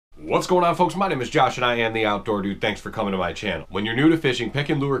What's going on, folks? My name is Josh and I am the Outdoor Dude. Thanks for coming to my channel. When you're new to fishing,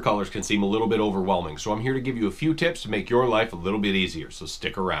 picking lure colors can seem a little bit overwhelming, so I'm here to give you a few tips to make your life a little bit easier, so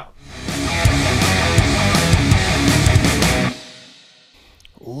stick around.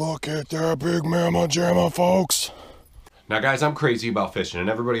 Look at that big mamma jamma, folks. Now guys, I'm crazy about fishing and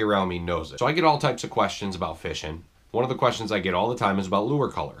everybody around me knows it. So I get all types of questions about fishing. One of the questions I get all the time is about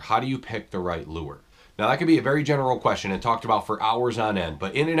lure color. How do you pick the right lure? Now that can be a very general question and talked about for hours on end,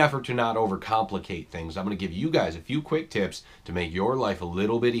 but in an effort to not overcomplicate things, I'm going to give you guys a few quick tips to make your life a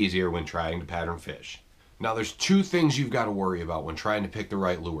little bit easier when trying to pattern fish. Now there's two things you've got to worry about when trying to pick the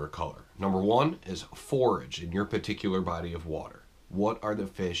right lure color. Number one is forage in your particular body of water. What are the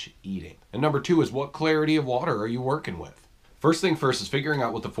fish eating? And number two is what clarity of water are you working with? First thing first is figuring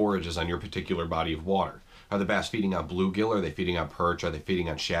out what the forage is on your particular body of water. Are the bass feeding on bluegill? Are they feeding on perch? Are they feeding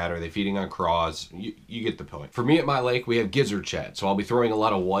on shad? Are they feeding on craws? You get the point. For me at my lake, we have gizzard shad, so I'll be throwing a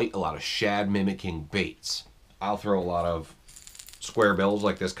lot of white, a lot of shad mimicking baits. I'll throw a lot of square bills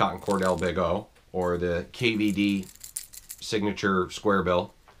like this Cotton Cordell Big O, or the KVD signature square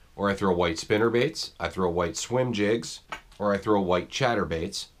bill, or I throw white spinner baits, I throw white swim jigs, or I throw white chatter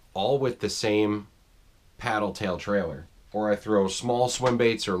baits, all with the same paddle tail trailer. Or I throw small swim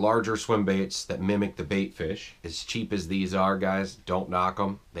baits or larger swim baits that mimic the bait fish. As cheap as these are, guys, don't knock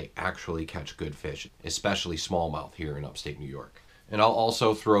them. They actually catch good fish, especially smallmouth here in upstate New York. And I'll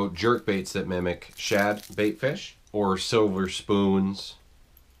also throw jerk baits that mimic shad bait fish or silver spoons,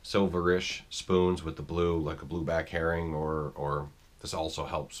 silverish spoons with the blue, like a blueback herring, or this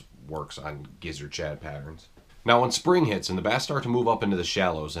also works on gizzard shad patterns. Now when spring hits and the bass start to move up into the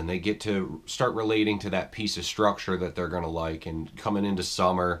shallows and they get to start relating to that piece of structure that they're going to like, and coming into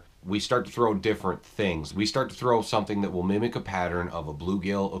summer, we start to throw different things. We start to throw something that will mimic a pattern of a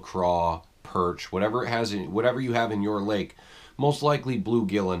bluegill, a craw, perch, whatever you have in your lake, most likely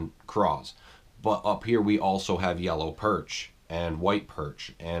bluegill and craws. But up here we also have yellow perch and white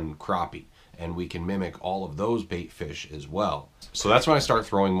perch and crappie, and we can mimic all of those bait fish as well. So that's when I start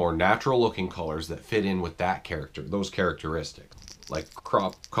throwing more natural looking colors that fit in with those characteristics, like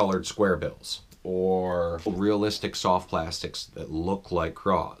crop colored square bills or realistic soft plastics that look like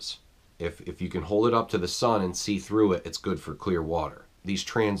craws. If you can hold it up to the sun and see through it, it's good for clear water. These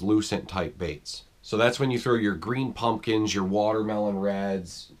translucent type baits. So that's when you throw your green pumpkins, your watermelon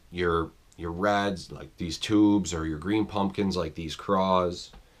reds, your reds like these tubes, or your green pumpkins like these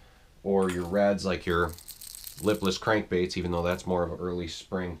craws, or your reds like your lipless crankbaits, even though that's more of an early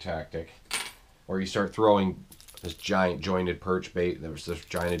spring tactic. Or you start throwing this giant jointed perch bait. There's this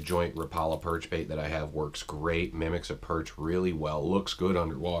giant joint Rapala perch bait that I have, works great, mimics a perch really well, looks good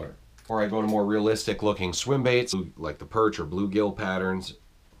underwater. Or I go to more realistic looking swim baits like the perch or bluegill patterns.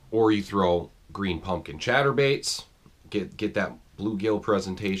 Or you throw green pumpkin chatter baits, get that bluegill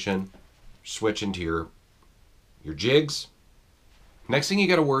presentation, switch into your jigs. Next thing you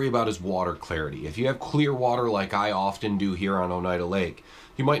got to worry about is water clarity. If you have clear water like I often do here on Oneida Lake,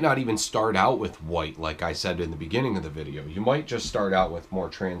 you might not even start out with white like I said in the beginning of the video. You might just start out with more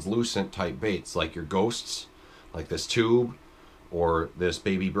translucent type baits like your ghosts, like this tube, or this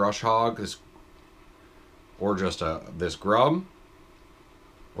baby brush hog, or just this grub,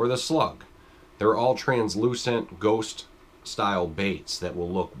 or the slug. They're all translucent ghost style baits that will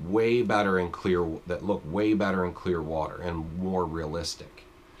look way better in clear water and more realistic.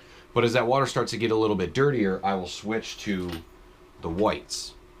 But as that water starts to get a little bit dirtier, I will switch to the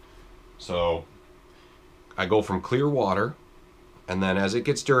whites. So I go from clear water, and then as it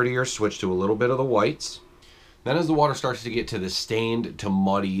gets dirtier, switch to a little bit of the whites. Then as the water starts to get to the stained to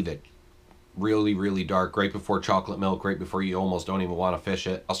muddy, that really dark, right before chocolate milk, right before you almost don't even want to fish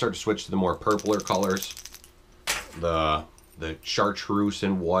it, I'll start to switch to the more purpler colors. The chartreuse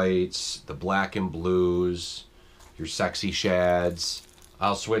and whites, the black and blues, your sexy shads.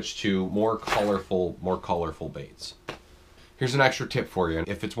 I'll switch to more colorful baits. Here's an extra tip for you.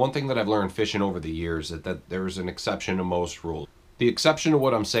 If it's one thing that I've learned fishing over the years, that there's an exception to most rules. The exception to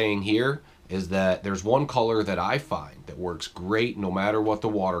what I'm saying here is that there's one color that I find that works great no matter what the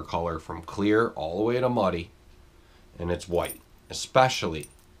watercolor, from clear all the way to muddy, and it's white, especially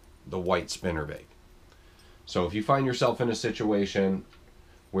the white spinnerbait. So if you find yourself in a situation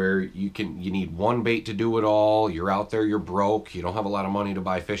where you need one bait to do it all, you're out there, you're broke, you don't have a lot of money to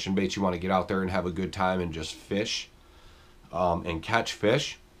buy fishing baits, you want to get out there and have a good time and just fish and catch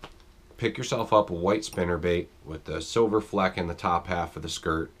fish, pick yourself up a white spinnerbait with the silver fleck in the top half of the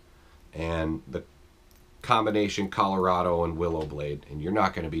skirt and the combination Colorado and willow blade, and you're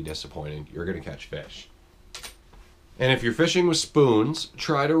not going to be disappointed. You're going to catch fish. And if you're fishing with spoons,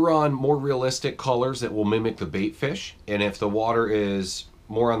 try to run more realistic colors that will mimic the bait fish. And if the water is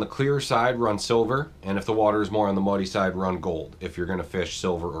more on the clear side, run silver, and if the water is more on the muddy side, run gold if you're going to fish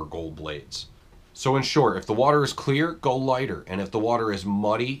silver or gold blades. So in short, if the water is clear, go lighter, and if the water is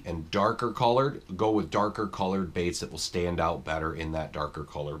muddy and darker colored, go with darker colored baits that will stand out better in that darker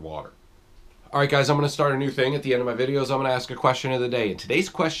colored water. Alright guys, I'm going to start a new thing at the end of my videos. I'm going to ask a question of the day, and today's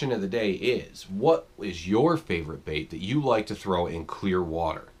question of the day is, what is your favorite bait that you like to throw in clear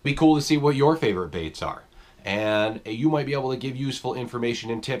water? It'd be cool to see what your favorite baits are. And you might be able to give useful information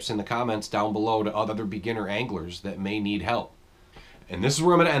and tips in the comments down below to other beginner anglers that may need help. And this is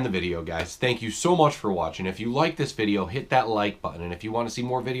where I'm going to end the video, guys. Thank you so much for watching. If you like this video, hit that like button. And if you want to see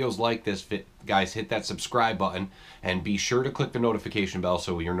more videos like this, guys, hit that subscribe button. And be sure to click the notification bell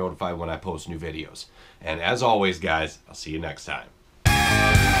so you're notified when I post new videos. And as always, guys, I'll see you next time.